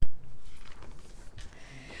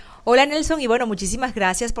Hola Nelson, y bueno, muchísimas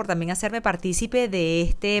gracias por también hacerme partícipe de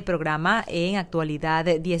este programa en actualidad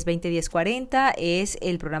 1020-1040. Es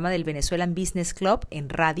el programa del Venezuelan Business Club en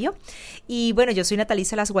radio. Y bueno, yo soy Nathalie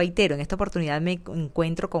Salas Guaitero. En esta oportunidad me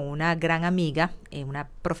encuentro con una gran amiga, una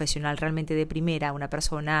profesional realmente de primera, una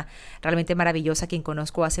persona realmente maravillosa, quien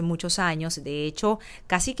conozco hace muchos años. De hecho,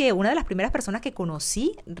 casi que una de las primeras personas que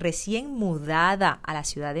conocí recién mudada a la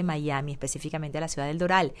ciudad de Miami, específicamente a la ciudad del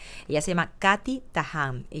Doral. Ella se llama Katy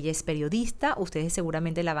Taján. Ella es periodista, ustedes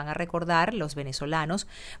seguramente la van a recordar, los venezolanos,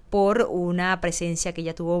 por una presencia que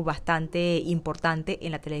ella tuvo bastante importante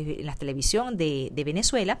en la televisión de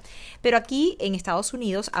Venezuela, pero aquí en Estados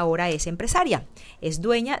Unidos ahora es empresaria, es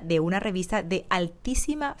dueña de una revista de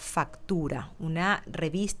altísima factura, una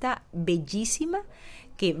revista bellísima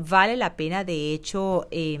que vale la pena de hecho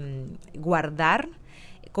guardar,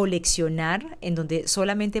 coleccionar, en donde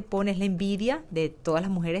solamente pones la envidia de todas las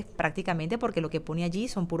mujeres prácticamente, porque lo que pone allí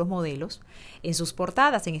son puros modelos en sus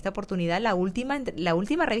portadas. En esta oportunidad la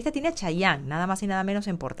última revista tiene a Chayanne, nada más y nada menos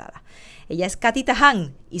en portada. Ella es Katy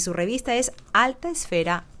Taján y su revista es Alta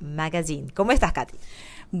Esfera Magazine. ¿Cómo estás, Katy?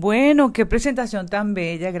 Bueno, qué presentación tan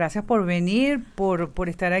bella. Gracias por venir, por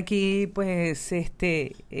estar aquí pues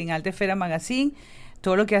en Alta Esfera Magazine.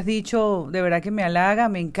 Todo lo que has dicho de verdad que me halaga,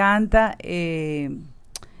 me encanta.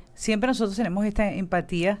 Siempre nosotros tenemos esta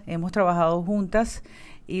empatía, hemos trabajado juntas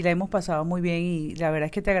y la hemos pasado muy bien, y la verdad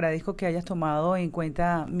es que te agradezco que hayas tomado en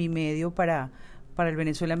cuenta mi medio para el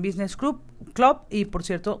Venezuelan Business Club, y por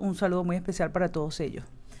cierto, un saludo muy especial para todos ellos.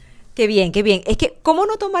 Qué bien, qué bien. Es que, ¿cómo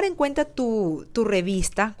no tomar en cuenta tu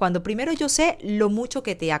revista cuando primero yo sé lo mucho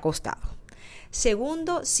que te ha costado?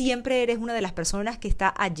 Segundo, siempre eres una de las personas que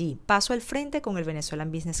está allí, paso al frente con el Venezuelan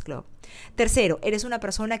Business Club. Tercero, eres una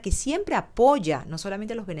persona que siempre apoya, no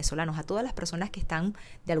solamente a los venezolanos, a todas las personas que están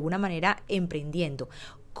de alguna manera emprendiendo.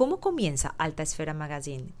 ¿Cómo comienza Alta Esfera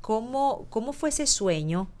Magazine? ¿Cómo fue ese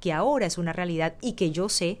sueño que ahora es una realidad y que yo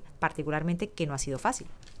sé particularmente que no ha sido fácil?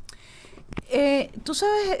 Tú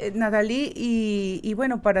sabes, Nathalie, y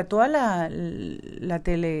bueno, para toda la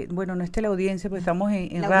tele, bueno, no es teleaudiencia, porque estamos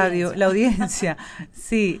en radio, la audiencia,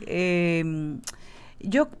 sí.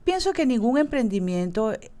 Yo pienso que ningún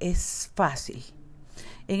emprendimiento es fácil.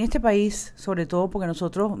 En este país, sobre todo porque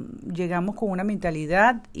nosotros llegamos con una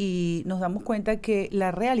mentalidad y nos damos cuenta que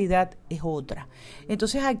la realidad es otra.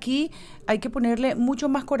 Entonces aquí hay que ponerle mucho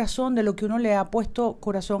más corazón de lo que uno le ha puesto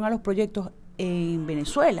corazón a los proyectos en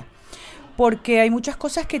Venezuela. Porque hay muchas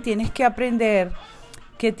cosas que tienes que aprender,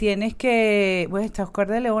 bueno, está Oscar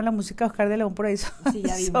de León, la música de Oscar de León por ahí sí,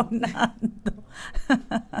 ya sonando.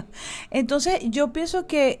 Entonces, yo pienso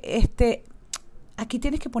que aquí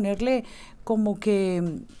tienes que ponerle como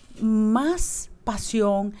que más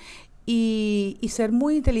pasión y ser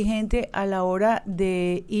muy inteligente a la hora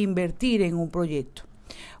de invertir en un proyecto.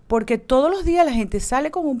 Porque todos los días la gente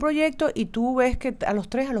sale con un proyecto y tú ves que a los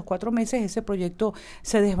 3, a los 4 meses ese proyecto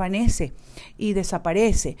se desvanece y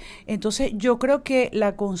desaparece. Entonces yo creo que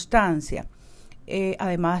la constancia,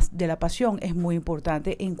 además de la pasión, es muy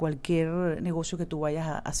importante en cualquier negocio que tú vayas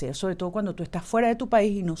a hacer, sobre todo cuando tú estás fuera de tu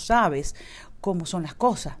país y no sabes cómo son las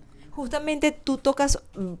cosas. Justamente tú tocas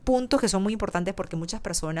puntos que son muy importantes porque muchas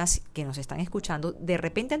personas que nos están escuchando de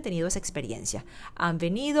repente han tenido esa experiencia. Han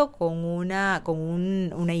venido con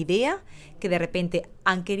una idea que de repente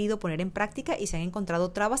han querido poner en práctica y se han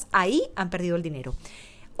encontrado trabas. Ahí han perdido el dinero.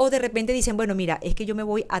 O de repente dicen, bueno, mira, es que yo me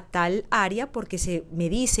voy a tal área porque me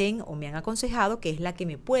dicen o me han aconsejado que es la que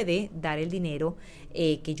me puede dar el dinero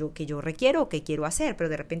que yo requiero o que quiero hacer, pero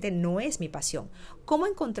de repente no es mi pasión. ¿Cómo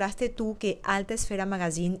encontraste tú que Alta Esfera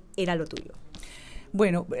Magazine era lo tuyo?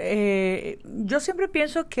 Bueno, yo siempre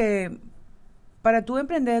pienso que para tú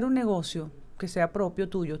emprender un negocio que sea propio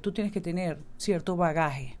tuyo, tú tienes que tener cierto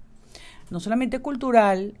bagaje. No solamente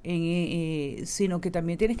cultural, sino que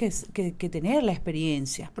también tienes que tener la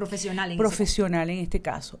experiencia profesional en este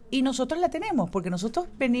caso. Y nosotros la tenemos, porque nosotros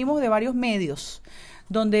venimos de varios medios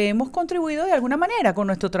donde hemos contribuido de alguna manera con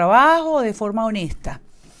nuestro trabajo de forma honesta.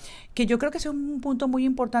 Que yo creo que ese es un punto muy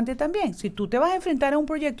importante también. Si tú te vas a enfrentar a un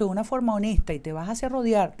proyecto de una forma honesta y te vas a hacer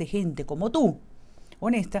rodear de gente como tú,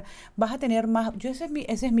 honesta, vas a tener más.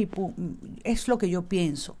 Es lo que yo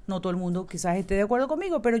pienso. No todo el mundo quizás esté de acuerdo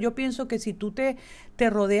conmigo, pero yo pienso que si tú te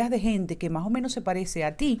rodeas de gente que más o menos se parece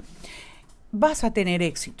a ti, vas a tener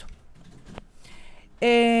éxito.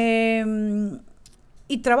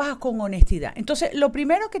 Y trabajas con honestidad. Entonces, lo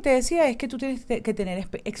primero que te decía es que tú tienes que tener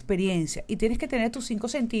experiencia y tienes que tener tus 5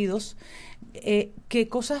 sentidos, qué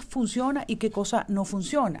cosas funcionan y qué cosas no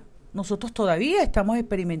funcionan. Nosotros todavía estamos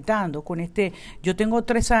experimentando con yo tengo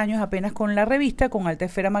 3 años apenas con la revista, con Alta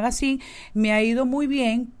Esfera Magazine, me ha ido muy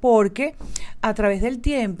bien porque a través del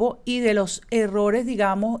tiempo y de los errores,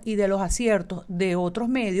 digamos, y de los aciertos de otros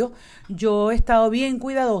medios, yo he estado bien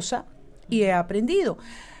cuidadosa y he aprendido.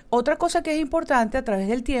 Otra cosa que es importante, a través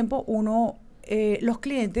del tiempo, los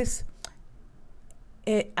clientes,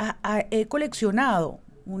 he coleccionado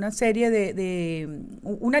una serie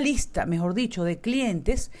una lista, mejor dicho, de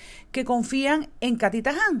clientes que confían en Katy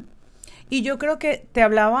Taján. Y yo creo que te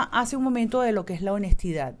hablaba hace un momento de lo que es la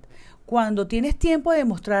honestidad. Cuando tienes tiempo de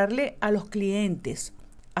mostrarle a los clientes,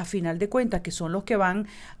 a final de cuentas, que son los que van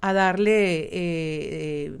a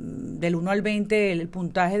darle del 1 al 20 el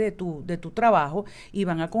puntaje de tu trabajo, y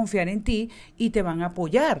van a confiar en ti y te van a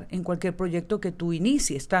apoyar en cualquier proyecto que tú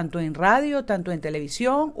inicies, tanto en radio, tanto en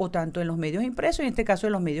televisión o tanto en los medios impresos, en este caso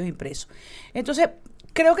en los medios impresos. Entonces,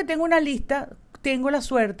 creo que tengo una lista, tengo la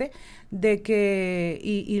suerte de que,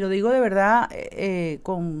 y lo digo de verdad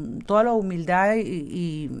con toda la humildad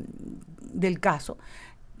y del caso,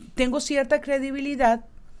 tengo cierta credibilidad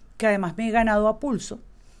que además me he ganado a pulso,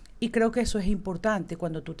 y creo que eso es importante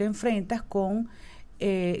cuando tú te enfrentas con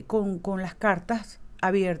las cartas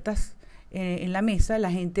abiertas en la mesa.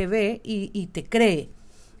 La gente ve y te cree.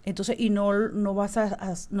 Entonces, y no vas a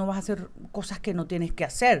hacer cosas que no tienes que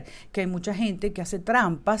hacer, que hay mucha gente que hace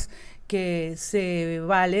trampas, que se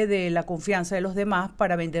vale de la confianza de los demás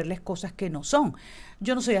para venderles cosas que no son.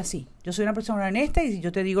 Yo no soy así. Yo soy una persona honesta, y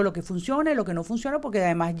yo te digo lo que funciona y lo que no funciona, porque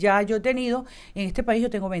además ya yo he tenido, en este país yo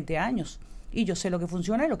tengo 20 años, y yo sé lo que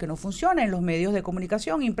funciona y lo que no funciona en los medios de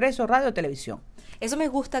comunicación, impreso, radio, televisión. Eso me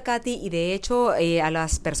gusta, Katy, y de hecho a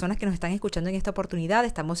las personas que nos están escuchando en esta oportunidad,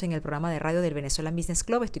 estamos en el programa de radio del Venezuelan Business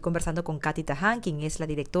Club. Estoy conversando con Katy Taján, quien es la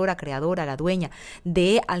directora, creadora, la dueña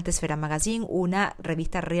de Alta Esfera Magazine, una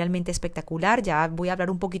revista realmente espectacular. Ya voy a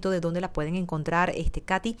hablar un poquito de dónde la pueden encontrar,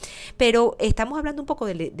 Katy, pero estamos hablando un poco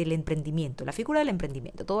del emprendimiento, la figura del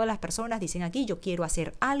emprendimiento. Todas las personas dicen aquí, yo quiero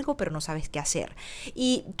hacer algo, pero no sabes qué hacer.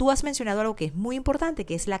 Y tú has mencionado algo que es muy importante,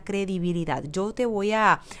 que es la credibilidad. Yo te voy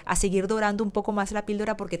a seguir dorando un poco más la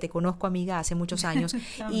píldora porque te conozco, amiga, hace muchos años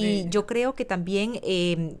y yo creo que también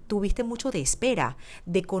tuviste mucho de espera,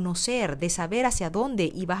 de conocer, de saber hacia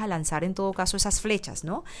dónde ibas a lanzar en todo caso esas flechas,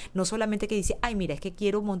 ¿no? No solamente que dices, ay, mira, es que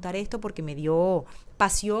quiero montar esto porque me dio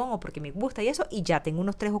pasión o porque me gusta y eso, y ya tengo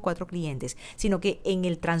unos 3 o 4 clientes, sino que en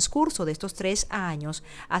el transcurso de estos 3 años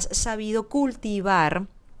has sabido cultivar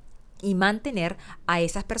y mantener a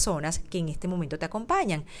esas personas que en este momento te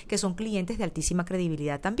acompañan, que son clientes de altísima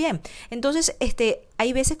credibilidad también. Entonces,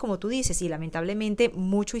 hay veces, como tú dices, y lamentablemente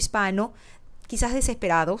mucho hispano, quizás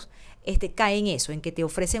desesperados, cae en eso, en que te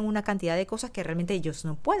ofrecen una cantidad de cosas que realmente ellos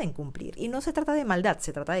no pueden cumplir. Y no se trata de maldad,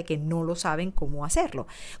 se trata de que no lo saben cómo hacerlo.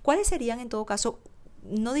 ¿Cuáles serían, en todo caso,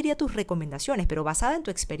 no diría tus recomendaciones, pero basada en tu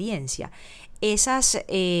experiencia,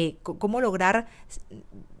 cómo lograr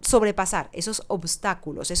sobrepasar esos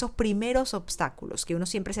obstáculos, esos primeros obstáculos que uno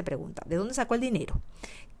siempre se pregunta? ¿De dónde saco el dinero?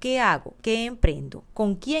 ¿Qué hago? ¿Qué emprendo?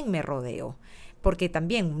 ¿Con quién me rodeo? Porque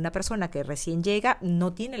también una persona que recién llega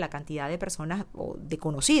no tiene la cantidad de personas o de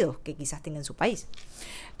conocidos que quizás tenga en su país.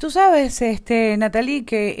 Tú sabes, Natalie,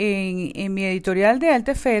 que en mi editorial de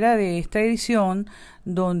Alta Esfera de esta edición,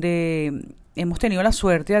 donde hemos tenido la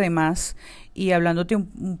suerte además, y hablándote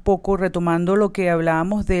un poco, retomando lo que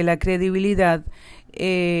hablábamos de la credibilidad,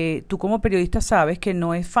 tú como periodista sabes que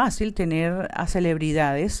no es fácil tener a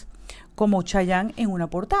celebridades como Chayanne en una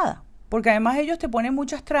portada, porque además ellos te ponen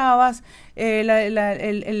muchas trabas,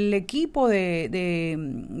 el equipo de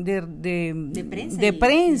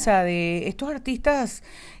prensa de estos artistas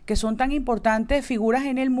que son tan importantes, figuras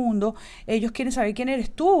en el mundo, ellos quieren saber quién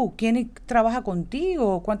eres tú, quién trabaja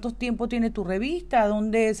contigo, cuánto tiempo tiene tu revista,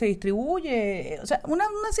 dónde se distribuye, o sea, una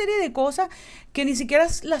serie de cosas que ni siquiera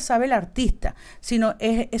las sabe el artista, sino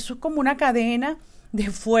eso es como una cadena de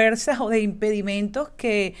fuerzas o de impedimentos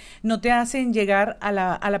que no te hacen llegar a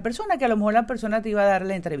la persona, que a lo mejor la persona te iba a dar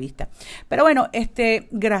la entrevista. Pero bueno,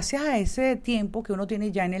 gracias a ese tiempo que uno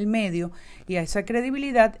tiene ya en el medio y a esa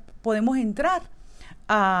credibilidad, podemos entrar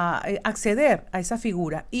a acceder a esa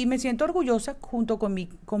figura. Y me siento orgullosa junto con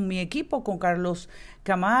mi equipo, con Carlos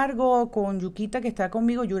Camargo, con Yuquita, que está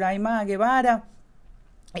conmigo, Yuraima Guevara,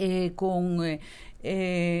 con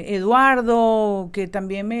Eduardo, que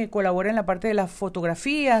también me colabora en la parte de las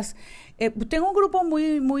fotografías. Tengo un grupo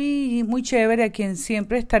muy, muy, muy chévere, a quien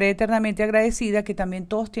siempre estaré eternamente agradecida, que también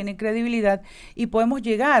todos tienen credibilidad y podemos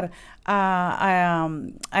llegar a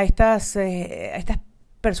estas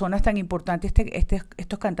personas tan importantes,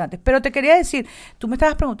 estos cantantes. Pero te quería decir, tú me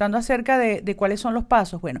estabas preguntando acerca de cuáles son los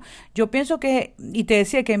pasos. Bueno, yo pienso que, y te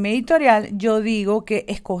decía que en mi editorial yo digo que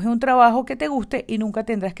escoge un trabajo que te guste y nunca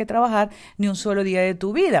tendrás que trabajar ni un solo día de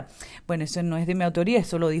tu vida. Bueno, eso no es de mi autoría,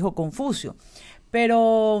 eso lo dijo Confucio.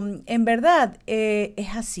 Pero en verdad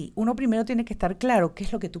es así. Uno primero tiene que estar claro qué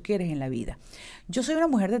es lo que tú quieres en la vida. Yo soy una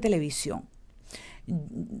mujer de televisión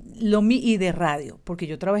y de radio, porque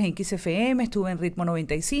yo trabajé en XFM, estuve en Ritmo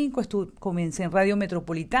 95, comencé en Radio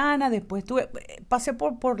Metropolitana, después pasé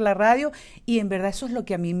por la radio y en verdad eso es lo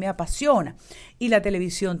que a mí me apasiona, y la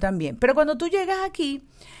televisión también. Pero cuando tú llegas aquí,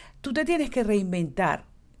 tú te tienes que reinventar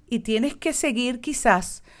y tienes que seguir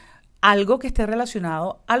quizás algo que esté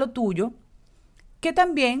relacionado a lo tuyo, que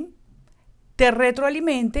también te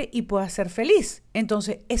retroalimente y puedas ser feliz.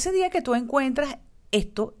 Entonces, ese día que tú encuentras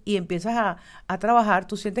esto y empiezas a trabajar,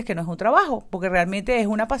 tú sientes que no es un trabajo, porque realmente es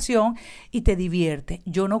una pasión y te divierte.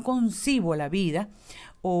 Yo no concibo la vida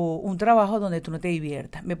o un trabajo donde tú no te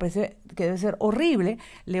diviertas. Me parece que debe ser horrible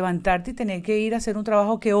levantarte y tener que ir a hacer un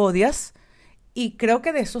trabajo que odias, y creo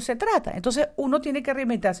que de eso se trata. Entonces uno tiene que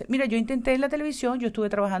reinventarse. Mira, yo intenté en la televisión, yo estuve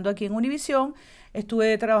trabajando aquí en Univisión,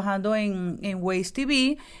 estuve trabajando en Waze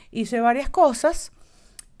TV, hice varias cosas.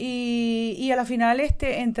 Y a la final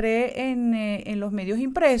entré en los medios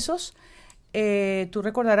impresos. Tú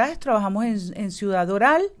recordarás, trabajamos en Ciudad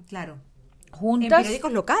Oral. Claro. Juntas. En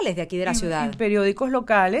periódicos locales de aquí de la ciudad. En periódicos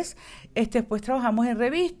locales. Después trabajamos en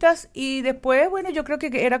revistas. Y después, bueno, yo creo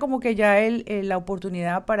que era como que ya la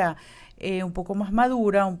oportunidad para un poco más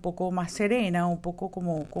madura, un poco más serena, un poco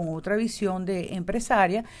como con otra visión de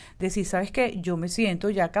empresaria, decir, ¿sabes qué? Yo me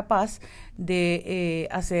siento ya capaz de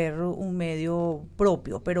hacer un medio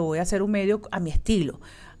propio, pero voy a hacer un medio a mi estilo,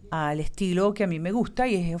 al estilo que a mí me gusta,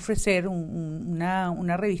 y es ofrecer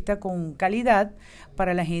una revista con calidad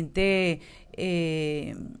para la gente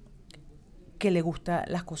que le gusta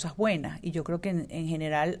las cosas buenas, y yo creo que en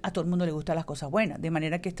general a todo el mundo le gustan las cosas buenas, de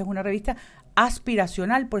manera que esta es una revista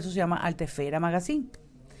aspiracional, por eso se llama Altesfera Magazine.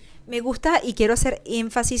 Me gusta y quiero hacer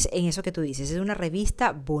énfasis en eso que tú dices. Es una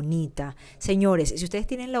revista bonita. Señores, si ustedes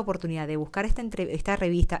tienen la oportunidad de buscar esta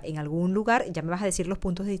revista en algún lugar, ya me vas a decir los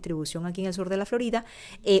puntos de distribución aquí en el sur de la Florida,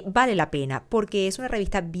 vale la pena, porque es una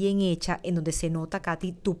revista bien hecha en donde se nota,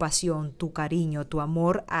 Katy, tu pasión, tu cariño, tu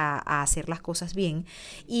amor a hacer las cosas bien,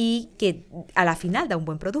 y que a la final da un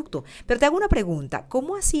buen producto. Pero te hago una pregunta.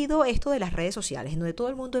 ¿Cómo ha sido esto de las redes sociales, en donde todo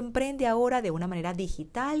el mundo emprende ahora de una manera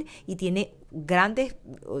digital y tiene grandes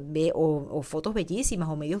o fotos bellísimas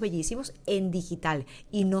o medios bellísimos en digital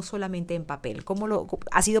y no solamente en papel? ¿Cómo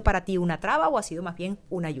ha sido para ti una traba o ha sido más bien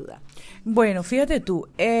una ayuda? Bueno, fíjate tú,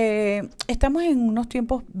 estamos en unos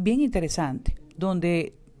tiempos bien interesantes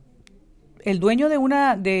donde el dueño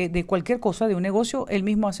de cualquier cosa, de un negocio, él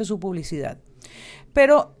mismo hace su publicidad.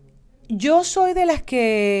 Pero yo soy de las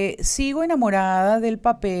que sigo enamorada del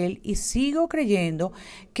papel y sigo creyendo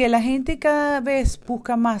que la gente cada vez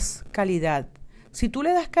busca más calidad. Si tú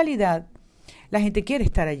le das calidad, la gente quiere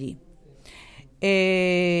estar allí.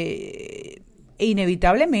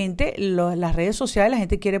 Inevitablemente, las redes sociales, la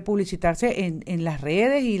gente quiere publicitarse en las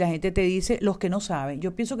redes, y la gente te dice, los que no saben.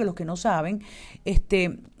 Yo pienso que los que no saben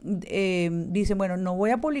dicen, bueno, no voy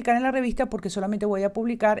a publicar en la revista porque solamente voy a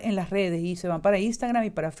publicar en las redes, y se van para Instagram y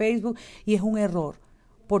para Facebook, y es un error.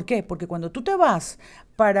 ¿Por qué? Porque cuando tú te vas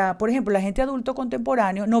para, por ejemplo, la gente adulto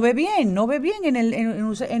contemporáneo no ve bien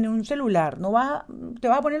en un celular, te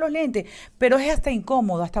vas a poner los lentes, pero es hasta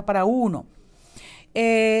incómodo, hasta para uno.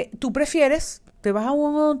 Tú prefieres, te vas a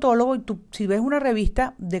un odontólogo y si ves una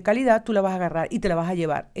revista de calidad, tú la vas a agarrar y te la vas a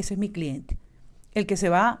llevar. Ese es mi cliente, el que se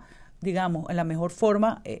va, digamos, en la mejor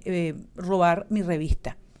forma, robar mi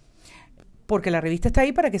revista. Porque la revista está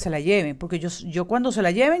ahí para que se la lleven, porque yo cuando se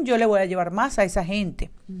la lleven, yo le voy a llevar más a esa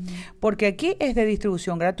gente. Porque aquí es de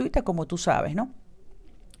distribución gratuita, como tú sabes, ¿no?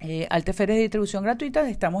 Altesfera es de distribución gratuita,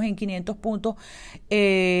 estamos en 500 puntos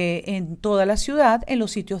en toda la ciudad, en los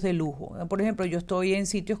sitios de lujo. Por ejemplo, yo estoy en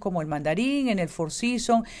sitios como el Mandarín, en el Four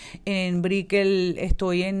Seasons, en Brickell,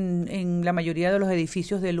 estoy en la mayoría de los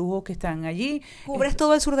edificios de lujo que están allí. ¿Cubres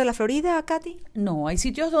todo el sur de la Florida, Katy? No, hay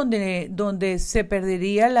sitios donde se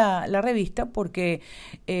perdería la revista, porque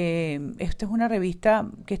esta es una revista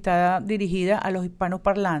que está dirigida a los hispanos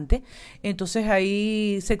parlantes. Entonces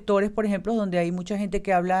hay sectores, por ejemplo, donde hay mucha gente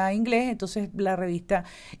que habla inglés, entonces la revista,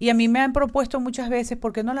 y a mí me han propuesto muchas veces,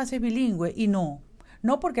 ¿por qué no la haces bilingüe? Y no,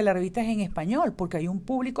 porque la revista es en español, porque hay un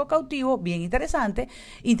público cautivo bien interesante,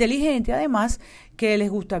 inteligente además, que les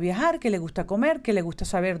gusta viajar, que les gusta comer, que les gusta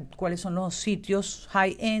saber cuáles son los sitios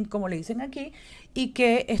high-end, como le dicen aquí, y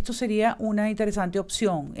que esto sería una interesante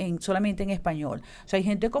opción solamente en español. O sea, hay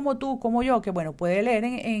gente como tú, como yo, que bueno, puede leer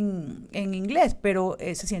en inglés, pero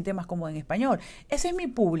se siente más cómodo en español. Ese es mi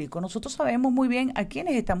público. Nosotros sabemos muy bien a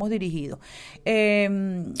quiénes estamos dirigidos.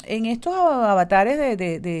 En estos avatares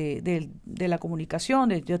de la comunicación,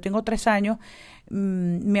 yo tengo 3 años,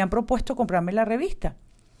 me han propuesto comprarme la revista.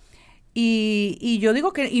 Y yo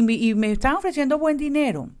digo que, y me están ofreciendo buen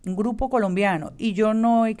dinero, un grupo colombiano, y yo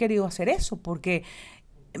no he querido hacer eso porque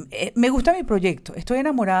me gusta mi proyecto. Estoy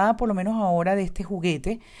enamorada, por lo menos ahora, de este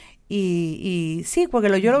juguete. Y sí,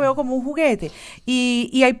 porque yo lo veo como un juguete.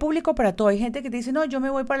 Y hay público para todo. Hay gente que te dice, no, yo me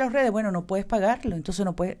voy para las redes. Bueno, no puedes pagarlo. Entonces,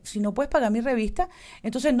 si no puedes pagar mi revista,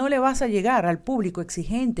 entonces no le vas a llegar al público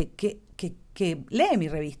exigente que lee mi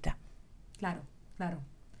revista. Claro, claro.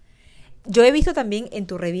 Yo he visto también en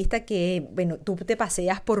tu revista que, bueno, tú te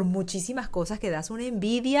paseas por muchísimas cosas que das una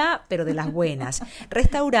envidia, pero de las buenas.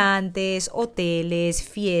 Restaurantes, hoteles,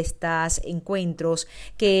 fiestas, encuentros,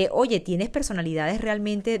 que, oye, tienes personalidades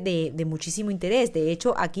realmente de muchísimo interés. De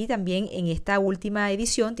hecho, aquí también en esta última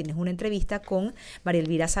edición tienes una entrevista con María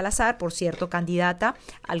Elvira Salazar, por cierto, candidata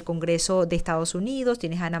al Congreso de Estados Unidos.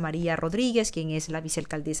 Tienes a Ana María Rodríguez, quien es la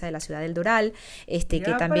vicealcaldesa de la ciudad del Doral,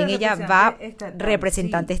 que también ella va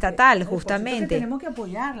representante estatal. Justamente. Tenemos que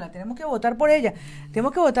apoyarla, tenemos que votar por ella.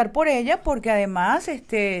 Tenemos que votar por ella porque además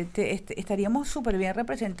estaríamos súper bien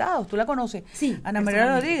representados. ¿Tú la conoces? Sí. Ana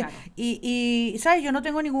María Rodríguez. Claro. Y, ¿sabes? Yo no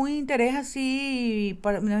tengo ningún interés así,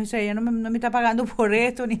 no sé, ella no me está pagando por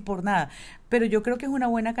esto ni por nada. Pero yo creo que es una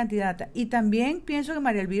buena candidata. Y también pienso que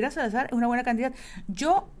María Elvira Salazar es una buena candidata.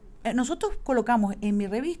 Nosotros colocamos en mi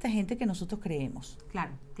revista gente que nosotros creemos.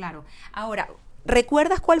 Claro, claro. Ahora,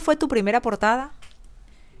 ¿recuerdas cuál fue tu primera portada?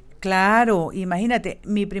 Claro, imagínate,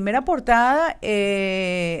 mi primera portada,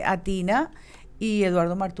 Atina y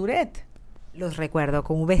Eduardo Marturet. Los recuerdo,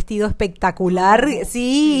 con un vestido espectacular.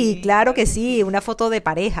 Sí, claro que sí, una foto de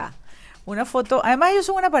pareja. Una foto, además ellos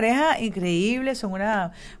son una pareja increíble,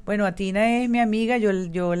 bueno, Atina es mi amiga,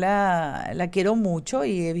 yo la quiero mucho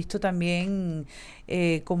y he visto también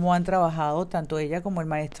cómo han trabajado, tanto ella como el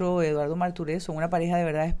maestro Eduardo Marturet, son una pareja de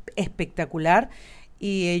verdad espectacular.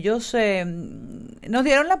 Y ellos nos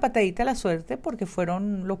dieron la patadita a la suerte porque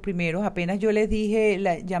fueron los primeros. Apenas yo les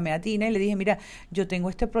dije, llamé a Tina y le dije, mira, yo tengo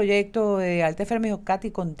este proyecto de alta esfera. Me dijo, Katy,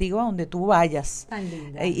 contigo a donde tú vayas. Tan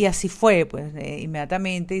linda. Y así fue, pues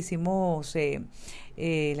inmediatamente hicimos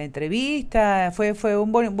la entrevista. Fue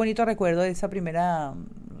un bonito recuerdo de esa primera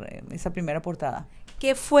portada.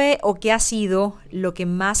 ¿Qué fue o qué ha sido lo que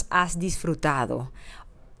más has disfrutado?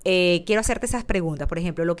 Quiero hacerte esas preguntas. Por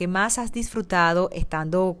ejemplo, lo que más has disfrutado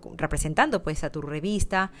representando pues a tu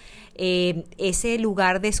revista, ese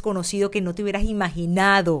lugar desconocido que no te hubieras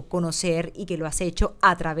imaginado conocer y que lo has hecho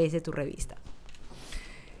a través de tu revista.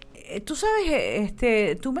 Tú sabes,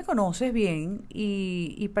 tú me conoces bien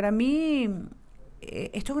y para mí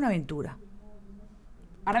esto es una aventura.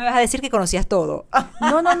 Ahora me vas a decir que conocías todo.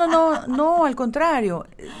 No, al contrario,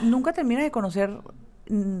 nunca terminas de conocer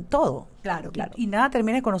todo. Claro. Y nada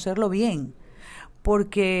termina de conocerlo bien,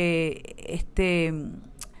 porque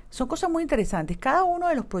son cosas muy interesantes. Cada uno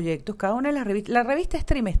de los proyectos, cada una de las revistas, la revista es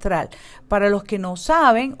trimestral. Para los que no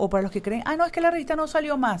saben o para los que creen, no, es que la revista no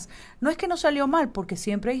salió más. No es que no salió mal, porque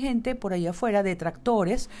siempre hay gente por allá afuera,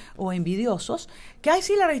 detractores o envidiosos, que,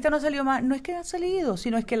 sí, la revista no salió mal. No es que no ha salido,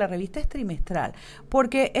 sino es que la revista es trimestral,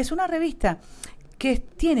 porque es una revista que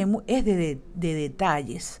es de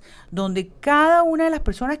detalles, donde cada una de las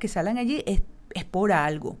personas que salen allí es por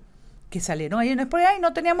algo, que salieron allí, no es por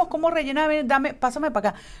no teníamos cómo rellenar, pásame para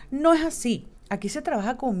acá. No es así. Aquí se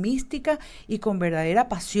trabaja con mística y con verdadera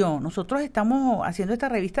pasión. Nosotros estamos haciendo esta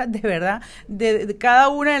revista de verdad, de cada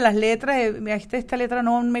una de las letras, esta letra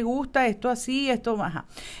no me gusta, esto así, esto, ajá.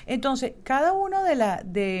 Entonces, cada una de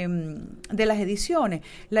las ediciones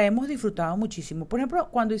la hemos disfrutado muchísimo. Por ejemplo,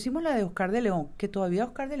 cuando hicimos la de Oscar de León, que todavía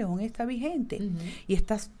Oscar de León está vigente y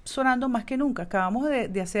está sonando más que nunca. Acabamos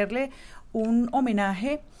de hacerle un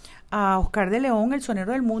homenaje a Oscar de León, el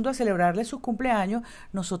sonero del mundo, a celebrarle sus cumpleaños.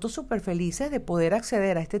 Nosotros súper felices de poder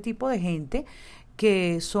acceder a este tipo de gente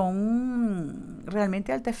que son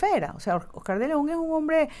realmente altefera. O sea, Oscar de León es un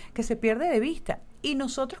hombre que se pierde de vista. Y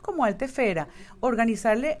nosotros como altefera,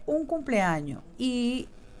 organizarle un cumpleaños y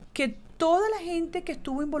que toda la gente que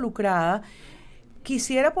estuvo involucrada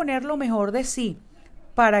quisiera poner lo mejor de sí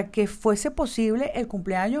para que fuese posible el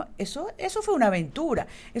cumpleaños, eso fue una aventura.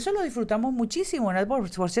 Eso lo disfrutamos muchísimo, ¿no?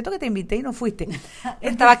 Por cierto que te invité y no fuiste. No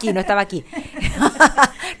estaba aquí. No estaba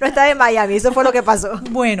en Miami, eso fue lo que pasó.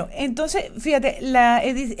 Bueno, entonces, fíjate,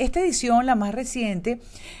 esta edición, la más reciente,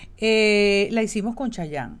 la hicimos con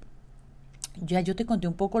Chayanne. Ya yo te conté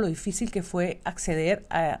un poco lo difícil que fue acceder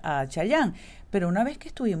a Chayanne, pero una vez que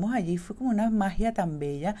estuvimos allí fue como una magia tan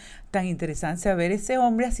bella, tan interesante, a ver ese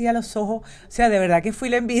hombre así a los ojos. O sea, de verdad que fui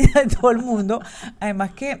la envidia de todo el mundo.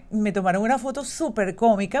 Además que me tomaron una foto súper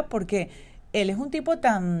cómica porque él es un tipo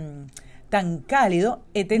tan cálido,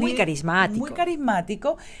 muy carismático. Muy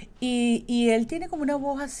carismático, Y él tiene como una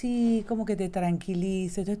voz así, como que te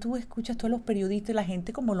tranquiliza. Entonces tú escuchas todos los periodistas y la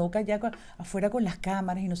gente como loca ya afuera con las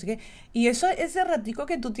cámaras y no sé qué. Y eso, ese ratico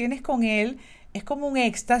que tú tienes con él es como un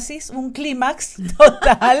éxtasis, un clímax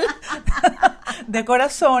total de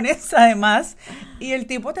corazones, además. Y el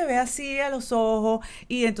tipo te ve así a los ojos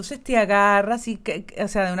y entonces te agarra así, o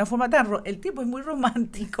sea, de una forma el tipo es muy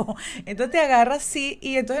romántico. Entonces te agarra así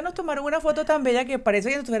y entonces nos tomaron una foto tan bella que parece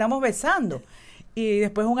que nos estuviéramos besando. Y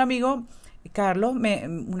después un amigo, Carlos,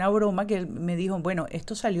 una broma que él me dijo, bueno,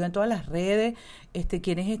 esto salió en todas las redes,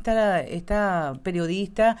 ¿quién es esta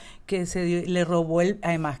periodista que le robó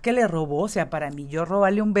además que le robó? O sea, para mí yo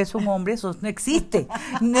robarle un beso a un hombre, eso no existe,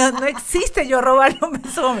 no existe yo robarle un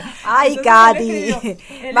beso a un hombre. Ay, entonces,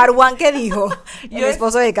 Katy, Marwan, ¿qué dijo? El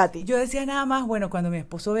esposo de Katy. Yo decía nada más, bueno, cuando mi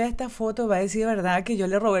esposo vea esta foto va a decir, ¿verdad? Que yo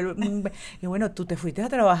le robé un beso. Y bueno, tú te fuiste a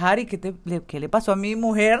trabajar y ¿qué le pasó a mi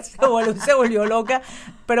mujer? Se volvió loca.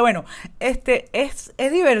 Pero bueno, es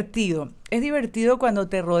divertido. Es divertido cuando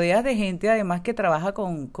te rodeas de gente además que trabaja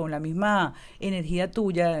con la misma energía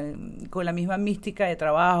tuya, con la misma mística de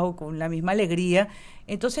trabajo, con la misma alegría.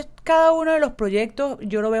 Entonces, cada uno de los proyectos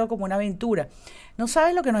yo lo veo como una aventura. No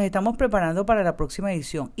sabes lo que nos estamos preparando para la próxima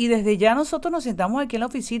edición. Y desde ya nosotros nos sentamos aquí en la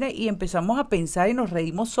oficina y empezamos a pensar y nos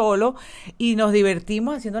reímos solos y nos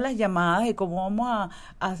divertimos haciendo las llamadas de cómo vamos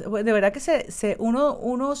de verdad que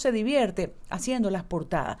uno se divierte haciendo las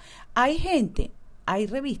portadas. Hay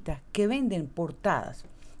revistas que venden portadas.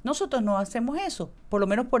 Nosotros no hacemos eso, por lo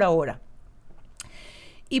menos por ahora.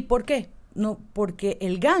 ¿Y por qué? No, porque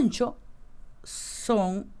el gancho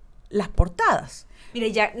son las portadas.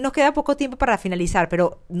 Mire, ya nos queda poco tiempo para finalizar,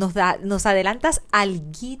 pero nos adelantas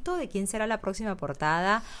alguito de quién será la próxima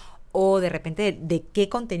portada o de repente de qué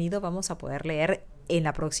contenido vamos a poder leer en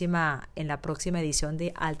la próxima edición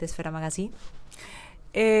de Alta Esfera Magazine.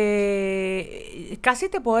 Casi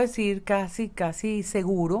te puedo decir, casi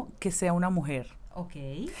seguro que sea una mujer. Ok.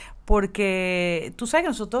 Porque tú sabes que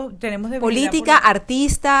nosotros tenemos política,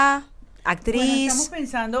 artista, actriz.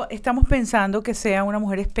 Bueno, estamos pensando que sea una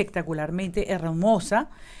mujer espectacularmente hermosa.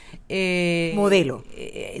 Modelo.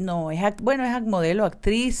 No, es modelo,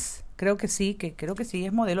 actriz. Creo que sí,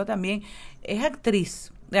 es modelo también. Es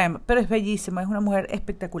actriz, pero es bellísima, es una mujer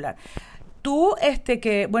espectacular. Tú,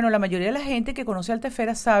 la mayoría de la gente que conoce Alta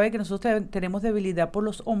Esfera sabe que nosotros tenemos debilidad por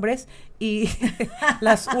los hombres y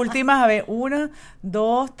las últimas, 1,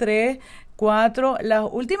 2, 3, 4, las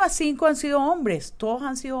últimas 5 han sido hombres, todos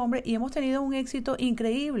han sido hombres y hemos tenido un éxito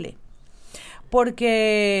increíble.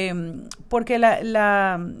 Porque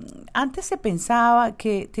antes se pensaba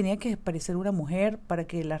que tenía que parecer una mujer para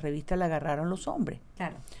que la revista la agarraran los hombres.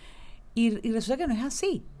 Claro. Y resulta que no es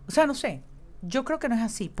así. O sea, no sé. Yo creo que no es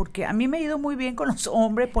así, porque a mí me ha ido muy bien con los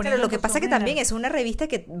hombres. Pero lo que pasa es que también es una revista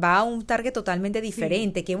que va a un target totalmente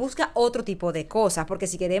diferente, sí, que busca otro tipo de cosas, porque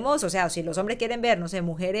si queremos, o sea, si los hombres quieren ver, no sé,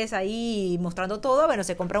 mujeres ahí mostrando todo, bueno,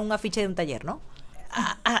 se compra un afiche de un taller, ¿no?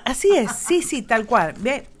 Así es, sí, tal cual.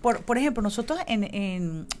 Ve, por ejemplo, nosotros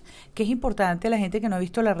que es importante la gente que no ha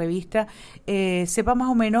visto la revista sepa más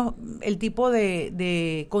o menos el tipo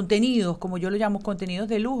de contenidos, como yo lo llamo, contenidos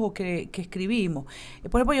de lujo que escribimos.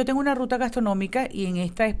 Por ejemplo, yo tengo una ruta gastronómica y en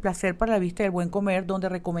esta es Placer para la Vista del Buen Comer, donde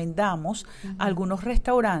recomendamos algunos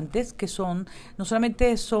restaurantes que no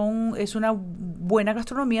solamente es una buena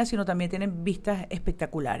gastronomía, sino también tienen vistas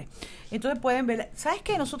espectaculares. Entonces pueden ver, ¿sabes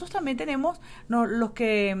qué? Nosotros también tenemos, los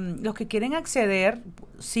que quieren acceder,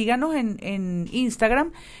 síganos en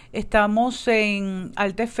Instagram. Estamos en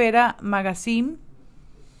Alta Esfera Magazine.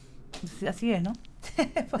 Así es, ¿no?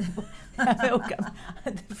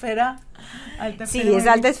 Alta Esfera. Sí, es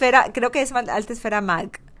Alta Esfera, creo que es Alta Esfera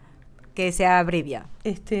Mag, que se abrevia.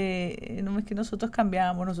 No es que nosotros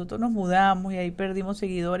cambiamos, nosotros nos mudamos y ahí perdimos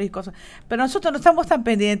seguidores y cosas. Pero nosotros no estamos tan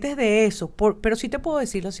pendientes de eso. Pero sí te puedo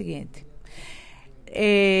decir lo siguiente.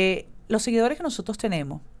 Los seguidores que nosotros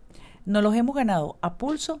tenemos, nos los hemos ganado a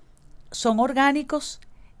pulso, son orgánicos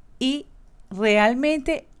y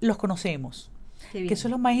realmente los conocemos. Que eso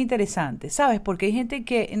es lo más interesante, ¿sabes? Porque hay gente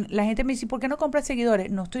la gente me dice, ¿por qué no compras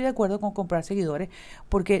seguidores? No estoy de acuerdo con comprar seguidores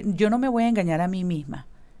porque yo no me voy a engañar a mí misma.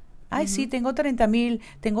 Ay, sí, tengo 30,000,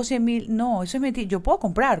 tengo 100,000. No, eso es mentira. Yo puedo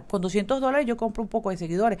comprar. Con $200 yo compro un poco de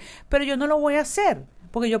seguidores. Pero yo no lo voy a hacer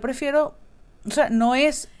porque yo prefiero... O sea, no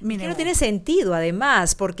es mi negocio. No tiene sentido,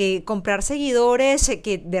 además, porque comprar seguidores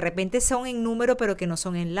que de repente son en número, pero que no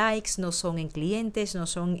son en likes, no son en clientes, no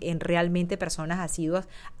son en realmente personas asiduas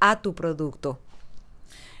a tu producto.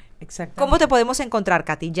 Exactamente. ¿Cómo te podemos encontrar,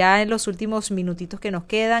 Katy? Ya en los últimos minutitos que nos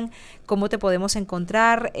quedan, ¿cómo te podemos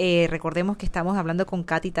encontrar? Recordemos que estamos hablando con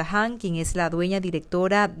Katy Taján, quien es la dueña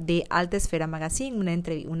directora de Alta Esfera Magazine,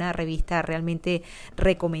 una revista realmente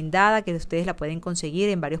recomendada que ustedes la pueden conseguir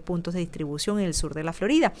en varios puntos de distribución en el sur de la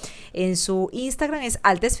Florida. En su Instagram es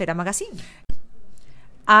Alta Esfera Magazine.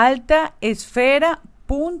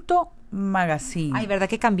 altaesfera.magazine. Ay, verdad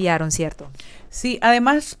que cambiaron, ¿cierto? Sí,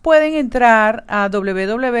 además pueden entrar a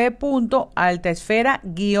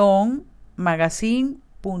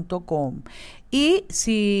www.altaesfera-magazine.com. Y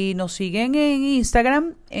si nos siguen en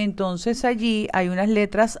Instagram, entonces allí hay unas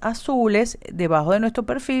letras azules debajo de nuestro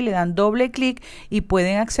perfil, le dan doble clic y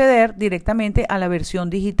pueden acceder directamente a la versión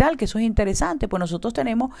digital, que eso es interesante, pues nosotros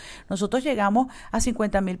llegamos a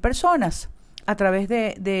 50,000 personas a través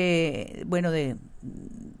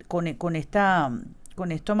con esta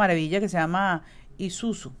maravilla que se llama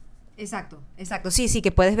Isuzu. Exacto. Sí,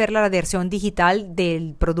 que puedes ver la versión digital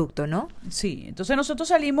del producto, ¿no? Sí, entonces nosotros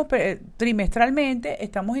salimos trimestralmente,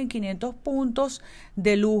 estamos en 500 puntos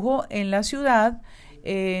de lujo en la ciudad.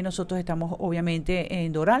 Nosotros estamos obviamente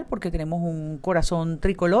en Doral porque tenemos un corazón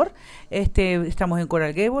tricolor. Estamos en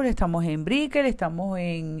Coral Gables, estamos en Brickell, estamos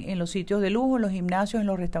en los sitios de lujo, en los gimnasios, en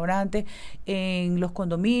los restaurantes, en los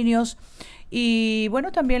condominios. Y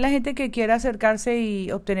bueno, también la gente que quiera acercarse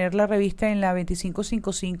y obtener la revista en la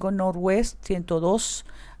 2555 Northwest 102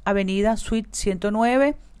 Avenida Suite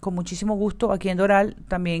 109, con muchísimo gusto aquí en Doral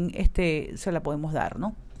también se la podemos dar,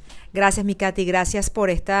 ¿no? Gracias, mi Katy, gracias por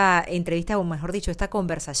esta entrevista, o mejor dicho, esta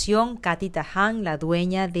conversación. Katy Taján, la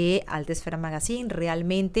dueña de Alta Esfera Magazine,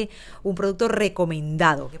 realmente un producto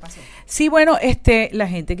recomendado. ¿Qué pasó? Sí, bueno, la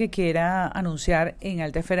gente que quiera anunciar en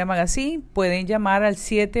Alta Esfera Magazine pueden llamar al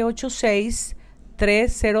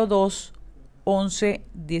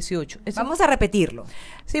 786-302-1118. Vamos a repetirlo.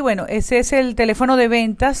 Sí, bueno, ese es el teléfono de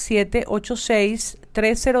ventas,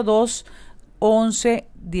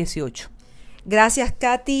 786-302-1118. Gracias,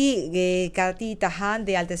 Katy. Katy Taján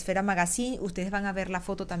de Alta Esfera Magazine. Ustedes van a ver la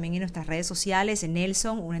foto también en nuestras redes sociales.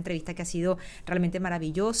 Nelson, una entrevista que ha sido realmente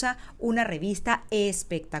maravillosa, una revista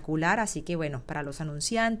espectacular. Así que bueno, para los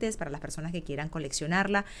anunciantes, para las personas que quieran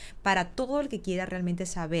coleccionarla, para todo el que quiera realmente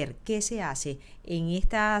saber qué se hace en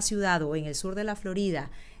esta ciudad o en el sur de la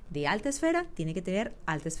Florida de Alta Esfera, tiene que tener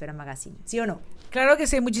Alta Esfera Magazine. ¿Sí o no? Claro que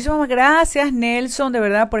sí. Muchísimas gracias, Nelson, de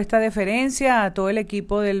verdad, por esta deferencia, a todo el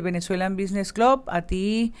equipo del Venezuelan Business Club, a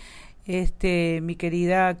ti, mi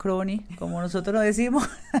querida Crony, como nosotros lo decimos,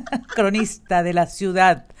 cronista de la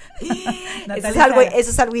ciudad. Eso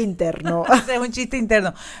es algo interno. Es un chiste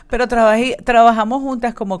interno. Pero trabajamos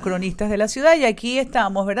juntas como cronistas de la ciudad y aquí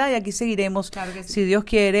estamos, ¿verdad? Y aquí seguiremos, claro que sí, si Dios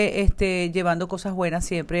quiere, llevando cosas buenas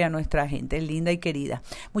siempre a nuestra gente linda y querida.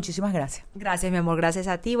 Muchísimas gracias. Gracias, mi amor. Gracias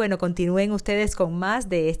a ti. Bueno, continúen ustedes con más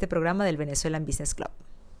de este programa del Venezuelan Business Club.